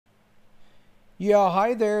Yeah,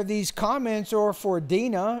 hi there. These comments are for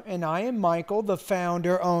Dina, and I am Michael, the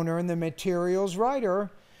founder, owner, and the materials writer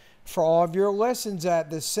for all of your lessons at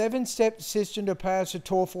the 7-step system to pass the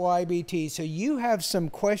TOEFL IBT. So you have some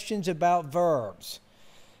questions about verbs.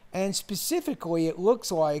 And specifically, it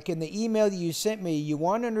looks like in the email that you sent me, you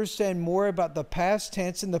want to understand more about the past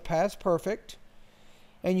tense and the past perfect.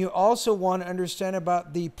 And you also want to understand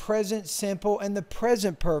about the present simple and the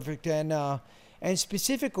present perfect, and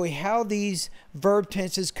specifically how these verb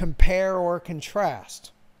tenses compare or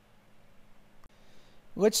contrast.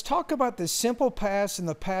 Let's talk about the simple past and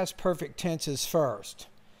the past perfect tenses first.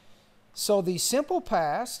 So the simple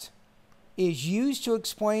past is used to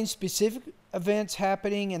explain specific events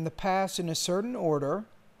happening in the past in a certain order.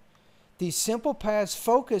 The simple past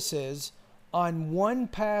focuses on one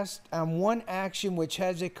action which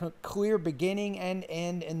has a clear beginning and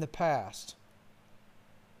end in the past.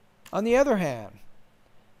 On the other hand,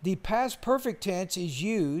 the past perfect tense is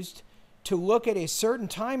used to look at a certain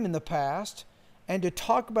time in the past and to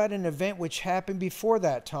talk about an event which happened before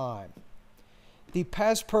that time. The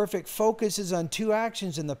past perfect focuses on two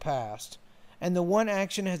actions in the past, and the one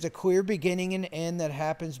action has a clear beginning and end that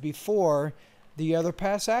happens before the other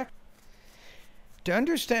past action. To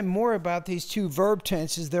understand more about these two verb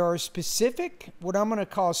tenses, there are specific, what I'm going to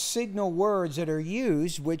call signal words that are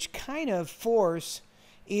used, which kind of force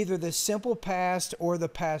either the simple past or the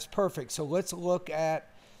past perfect. So let's look at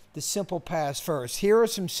the simple past first. Here are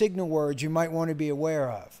some signal words you might want to be aware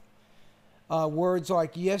of. Words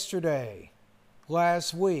like yesterday,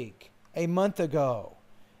 last week, a month ago,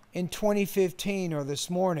 in 2015, or this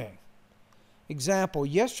morning. Example,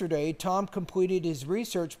 yesterday Tom completed his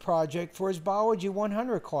research project for his Biology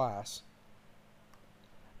 100 class.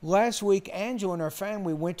 Last week Angela and her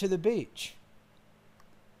family went to the beach.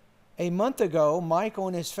 A month ago, Michael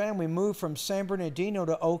and his family moved from San Bernardino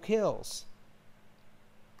to Oak Hills.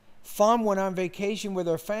 Fawn went on vacation with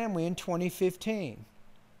her family in 2015.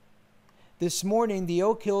 This morning, the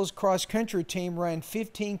Oak Hills cross-country team ran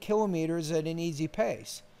 15 kilometers at an easy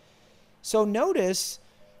pace. So notice,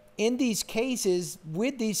 in these cases,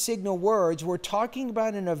 with these signal words, we're talking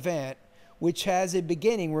about an event which has a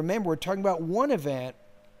beginning. Remember, we're talking about one event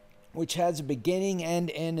which has a beginning and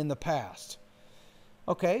end in the past.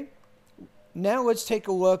 Okay? Now let's take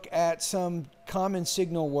a look at some common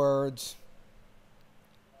signal words.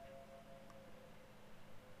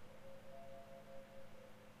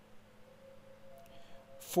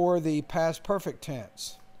 For the past perfect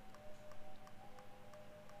tense.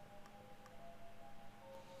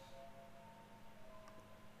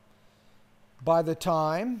 By the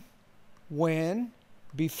time, when,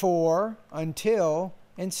 before, until,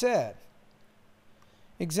 and said.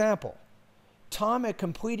 Example, Tom had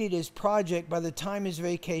completed his project by the time his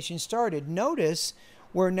vacation started. Notice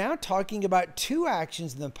we're now talking about two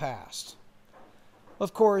actions in the past.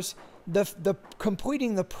 Of course, the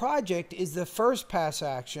completing the project is the first past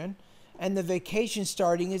action, and the vacation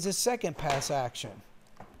starting is the second past action.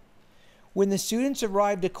 When the students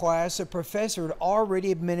arrived at class, the professor had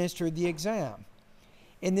already administered the exam.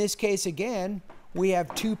 In this case, again, we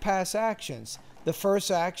have two past actions. The first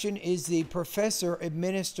action is the professor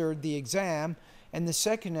administered the exam, and the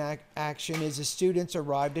second action is the students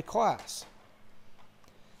arrived at class.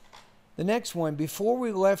 The next one, before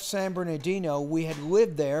we left San Bernardino, we had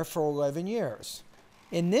lived there for 11 years.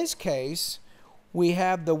 In this case, we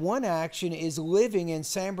have the one action is living in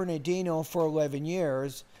San Bernardino for 11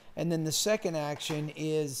 years, and then the second action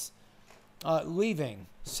is leaving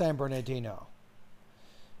San Bernardino.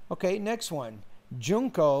 Okay, next one.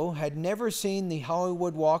 Junko had never seen the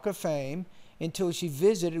Hollywood Walk of Fame until she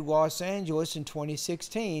visited Los Angeles in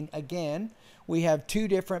 2016. Again, we have two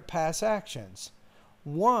different past actions.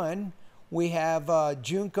 One, we have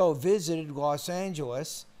Junko visited Los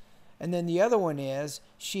Angeles, and then the other one is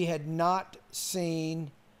she had not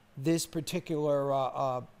seen this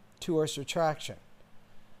particular tourist attraction.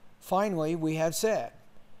 Finally, we have said.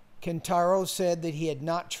 Kentaro said that he had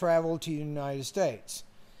not traveled to the United States.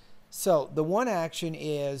 So the one action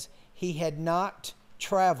is he had not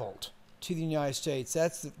traveled to the United States.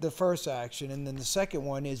 That's the first action. And then the second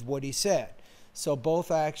one is what he said. So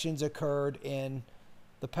both actions occurred in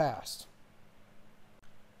the past.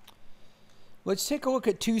 Let's take a look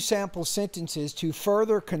at two sample sentences to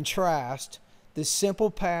further contrast the simple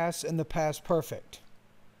past and the past perfect.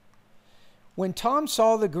 When Tom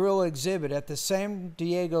saw the gorilla exhibit at the San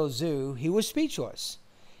Diego Zoo, he was speechless.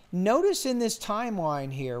 Notice in this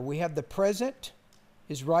timeline here, we have the present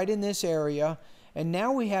is right in this area, and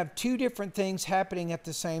now we have two different things happening at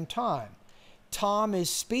the same time. Tom is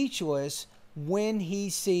speechless when he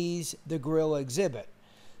sees the gorilla exhibit.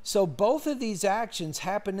 So both of these actions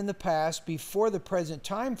happened in the past before the present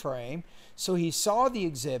time frame. So he saw the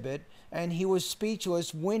exhibit and he was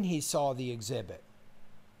speechless when he saw the exhibit.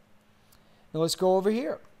 Now let's go over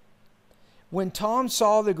here. When Tom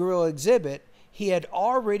saw the gorilla exhibit, he had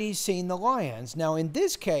already seen the lions. Now in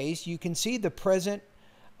this case, you can see the present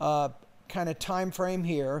kind of time frame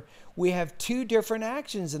here. We have two different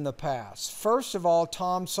actions in the past. First of all,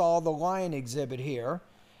 Tom saw the lion exhibit here.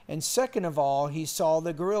 And second of all, he saw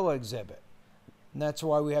the gorilla exhibit. And that's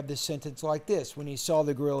why we have this sentence like this. When he saw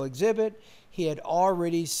the gorilla exhibit, he had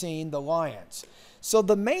already seen the lions. So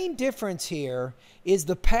the main difference here is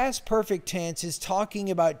the past perfect tense is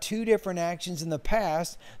talking about two different actions in the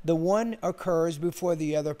past. The one occurs before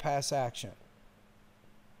the other past action.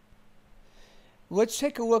 Let's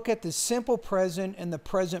take a look at the simple present and the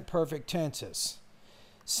present perfect tenses.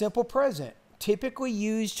 Simple present, typically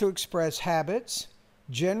used to express habits,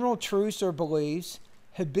 general truths or beliefs,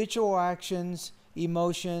 habitual actions,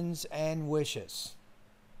 emotions, and wishes.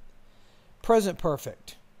 Present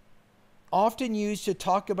perfect, often used to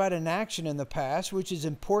talk about an action in the past which is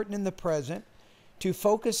important in the present, to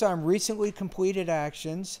focus on recently completed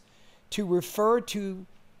actions, to refer to,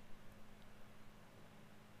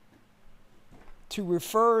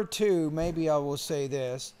 maybe I will say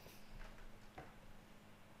this,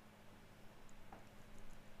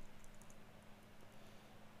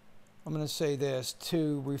 I'm going to say this,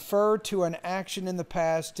 to refer to an action in the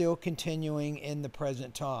past still continuing in the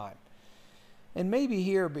present time. And maybe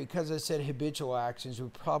here, because I said habitual actions, we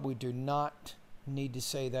probably do not need to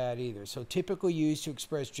say that either. So typically used to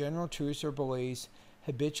express general truths or beliefs,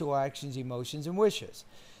 habitual actions, emotions, and wishes.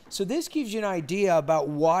 So this gives you an idea about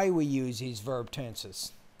why we use these verb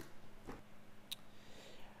tenses.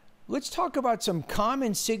 Let's talk about some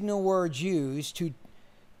common signal words used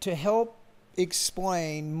to help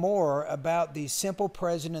explain more about the simple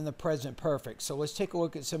present and the present perfect. So let's take a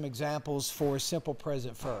look at some examples for simple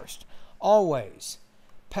present first. Always.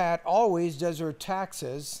 Pat always does her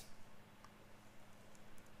taxes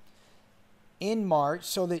in March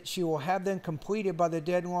so that she will have them completed by the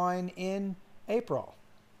deadline in April.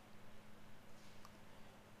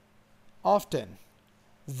 Often.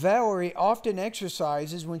 Valerie often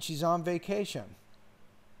exercises when she's on vacation.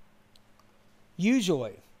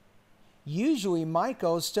 Usually. Usually,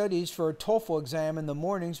 Micheal studies for a TOEFL exam in the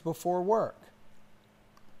mornings before work.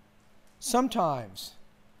 Sometimes.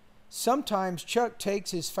 Sometimes Chuck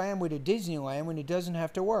takes his family to Disneyland when he doesn't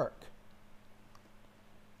have to work.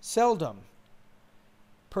 Seldom.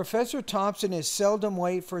 Professor Thompson is seldom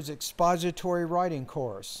late for his expository writing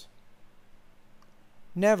course.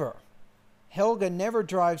 Never. Helga never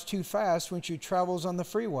drives too fast when she travels on the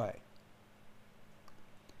freeway.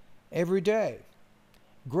 Every day.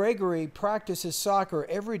 Gregory practices soccer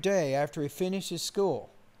every day after he finishes school.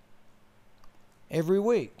 Every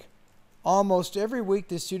week. Almost every week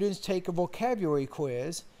the students take a vocabulary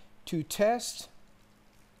quiz to test,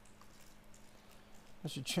 I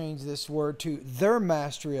should change this word to their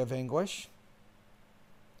mastery of English.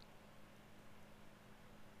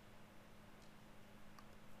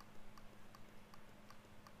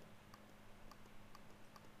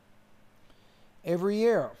 Every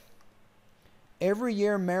year. Every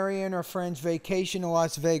year, Mary and her friends vacation to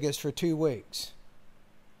Las Vegas for 2 weeks.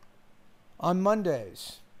 On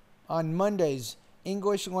Mondays,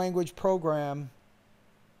 English language program.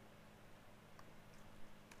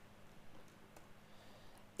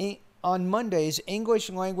 On Mondays, English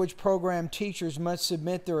language program teachers must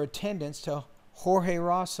submit their attendance to Jorge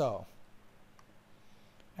Rosso.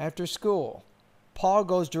 After school, Paul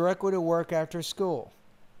goes directly to work after school.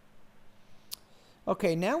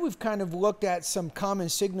 Okay, now we've kind of looked at some common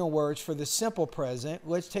signal words for the simple present.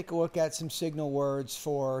 Let's take a look at some signal words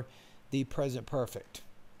for the present perfect.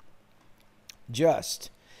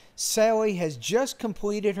 Just. Sally has just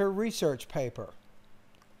completed her research paper.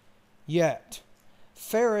 Yet.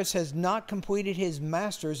 Ferris has not completed his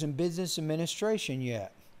master's in business administration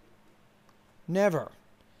yet. Never.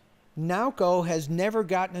 Nauko has never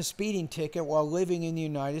gotten a speeding ticket while living in the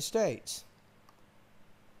United States.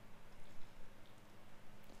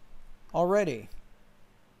 Already.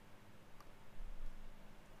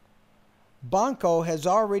 Banco has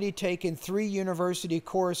already taken 3 university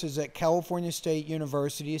courses at California State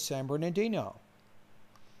University, San Bernardino.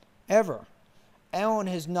 Ever. Alan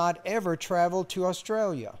has not ever traveled to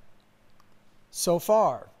Australia. So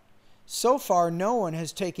far. So far, no one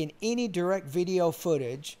has taken any direct video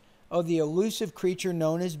footage of the elusive creature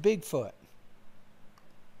known as Bigfoot.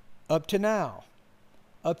 Up to now.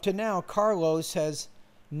 Up to now, Carlos has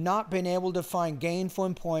not been able to find gainful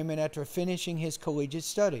employment after finishing his collegiate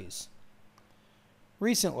studies.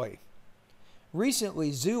 Recently.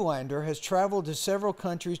 Recently, Zoolander has traveled to several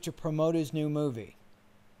countries to promote his new movie.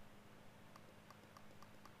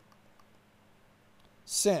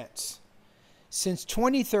 Since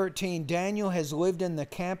 2013, Daniel has lived in the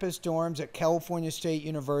campus dorms at California State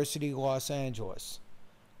University, Los Angeles.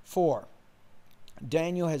 4.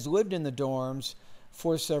 Daniel has lived in the dorms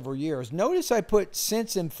for several years. Notice I put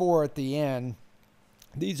since and for at the end.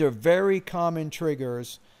 These are very common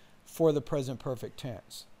triggers for the present perfect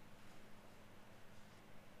tense.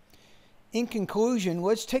 In conclusion,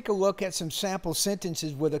 let's take a look at some sample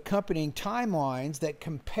sentences with accompanying timelines that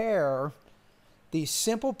compare the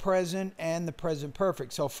simple present and the present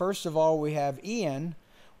perfect. So first of all, we have Ian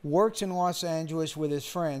works in Los Angeles with his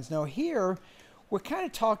friends. Now here, we're kind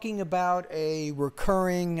of talking about a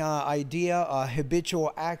recurring idea, a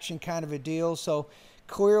habitual action kind of a deal. So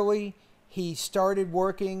clearly, he started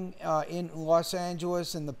working in Los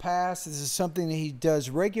Angeles in the past. This is something that he does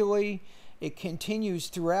regularly. It continues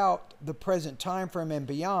throughout the present time frame and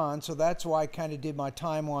beyond. So that's why I kind of did my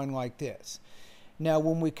timeline like this. Now,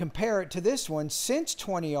 when we compare it to this one, since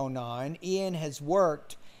 2009, Ian has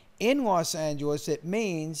worked in Los Angeles. It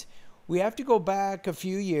means we have to go back a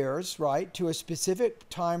few years, right, to a specific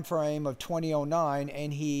time frame of 2009,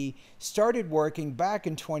 and he started working back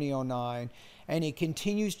in 2009, and he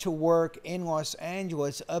continues to work in Los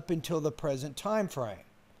Angeles up until the present time frame.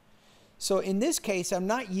 So in this case, I'm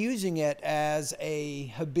not using it as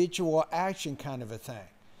a habitual action kind of a thing.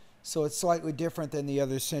 So it's slightly different than the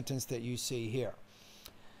other sentence that you see here.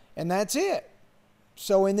 And that's it.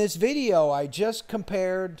 So in this video, I just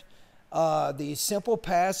compared the simple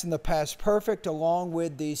past and the past perfect along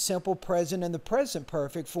with the simple present and the present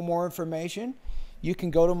perfect. For more information, you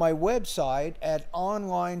can go to my website at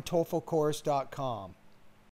onlinetoeflcourse.com.